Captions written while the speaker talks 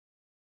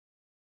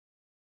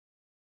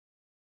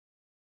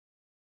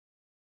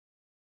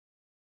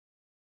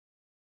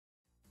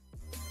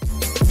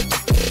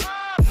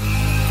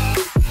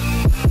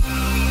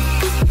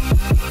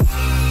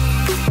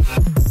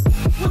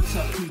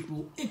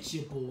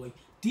boy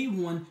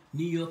D1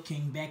 New York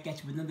King back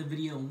at you with another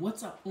video. And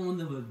what's up on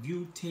the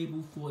review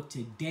table for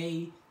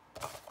today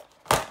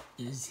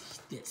is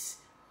this: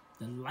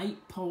 the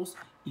Lightpulse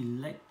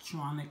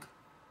electronic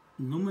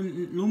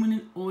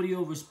luminant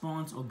audio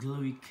response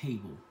auxiliary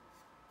cable.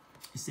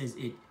 It says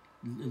it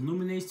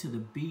illuminates to the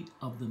beat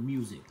of the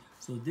music.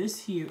 So this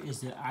here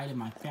is the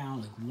item I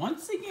found, like,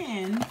 once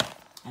again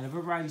at a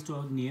variety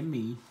store near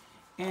me.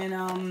 And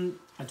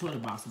I told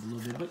about it a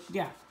little bit, but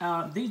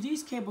yeah,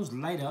 these cables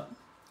light up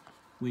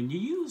when you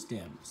use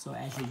them. So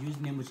as you're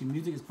using them with your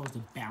music, it's supposed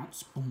to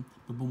bounce, boom,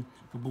 boom,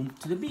 boom, boom,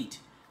 to the beat,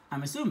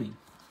 I'm assuming.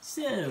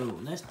 So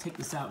let's take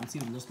this out and see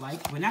what it looks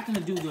like. We're not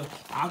gonna do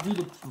I'll do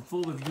the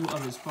full review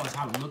of it as far as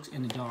how it looks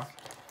in the dark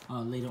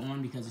later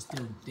on, because it's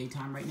still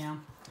daytime right now.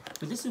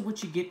 But this is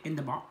what you get in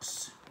the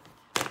box.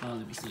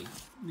 Let me see.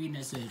 Reading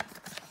that said,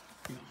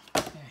 you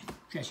know,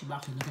 trashy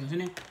box with nothing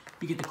in there.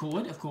 You get the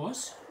cord, of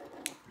course.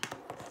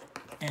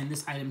 And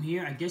this item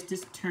here, I guess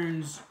this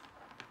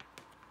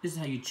is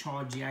how you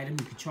charge the item.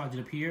 You can charge it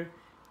up here.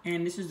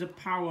 And this is the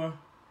power,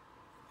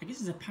 I guess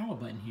it's a power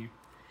button here.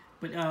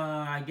 But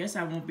I guess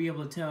I won't be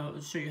able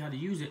to show you how to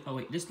use it. Oh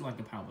wait, this is like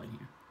a power button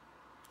here.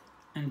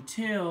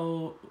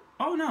 Until,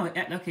 oh no,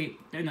 okay,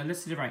 no,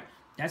 let's do it right.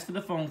 That's for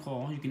the phone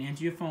call. You can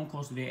answer your phone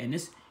calls to there. And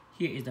this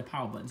here is the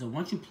power button. So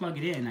once you plug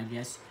it in, I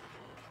guess,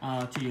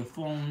 to your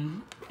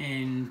phone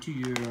and to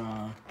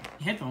your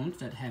headphones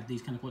that have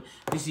these kind of cords.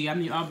 You see,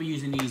 I'll be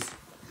using these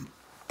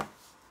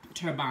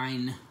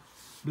Turbine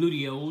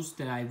Bluedios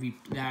that I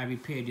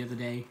repaired the other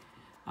day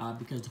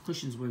because the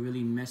cushions were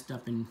really messed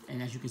up, and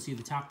as you can see,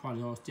 the top part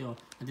is all still.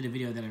 I did a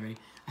video of that already.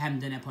 I haven't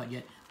done that part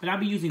yet, but I'll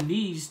be using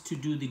these to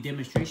do the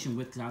demonstration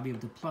with, because I'll be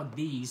able to plug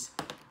these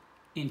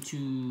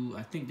into,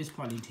 I think, this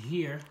part into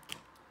here,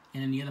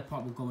 and then the other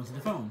part will go into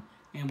the phone,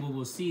 and we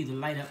will see the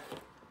light up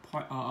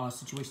part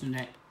situation in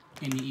that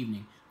in the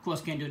evening. Of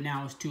course, can't do it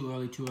now. It's too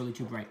early,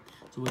 too bright.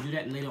 So we'll do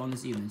that later on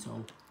this evening.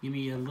 So give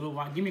me a little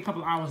while, give me a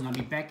couple hours, and I'll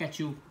be back at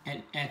you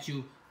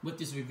with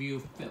this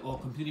review or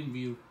completed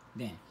review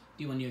then.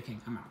 D1 New York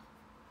King, I'm out.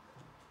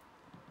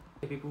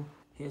 Hey people,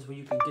 here's where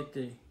you can get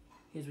the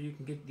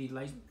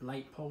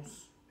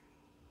Lightpulse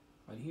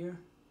right here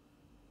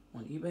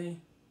on eBay.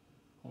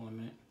 Hold on a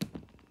minute. I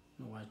don't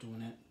know why it's doing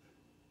that.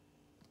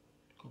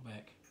 Go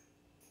back.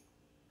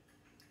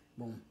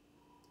 Boom.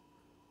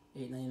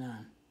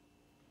 $8.99.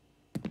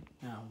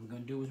 Now what we're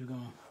gonna do is we're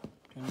gonna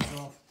turn this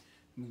off.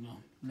 We're gonna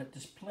let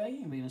this play,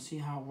 and we're gonna see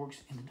how it works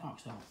in the dark.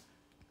 So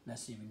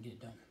let's see if we can get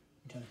it done.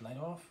 Turn the light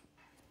off.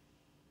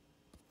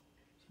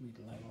 So we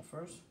get the light off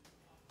first.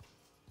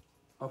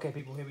 Okay,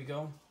 people, here we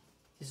go.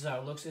 This is how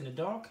it looks in the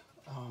dark.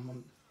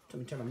 Let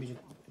me turn my music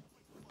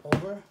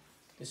over.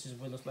 This is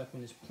what it looks like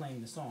when it's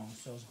playing the song.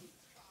 So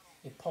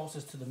it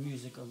pulses to the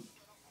music of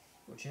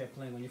what you have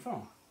playing on your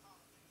phone.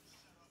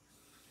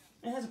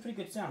 It has a pretty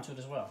good sound to it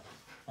as well.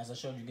 As I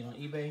showed you, get on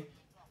eBay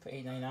for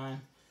 $8.99.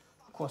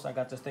 Of course, I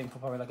got this thing for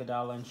probably like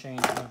 $1 and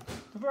change from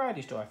the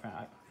variety store I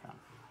found.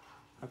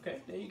 Okay,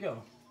 there you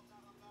go.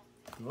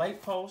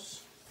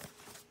 Lightpulse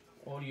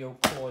audio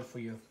cord for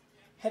your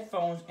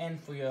headphones and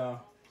for your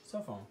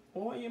cell phone,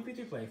 or your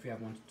MP3 player if you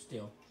have one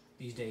still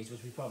these days,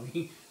 which we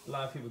probably a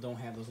lot of people don't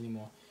have those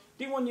anymore.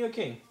 D1 New York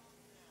King.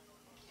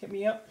 Hit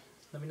me up.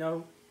 Let me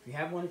know if you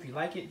have one, if you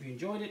like it, if you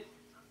enjoyed it.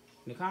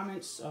 In the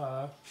comments,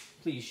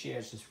 please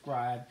share,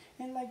 subscribe,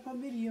 and like my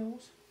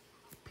videos.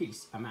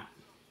 Peace. I'm out.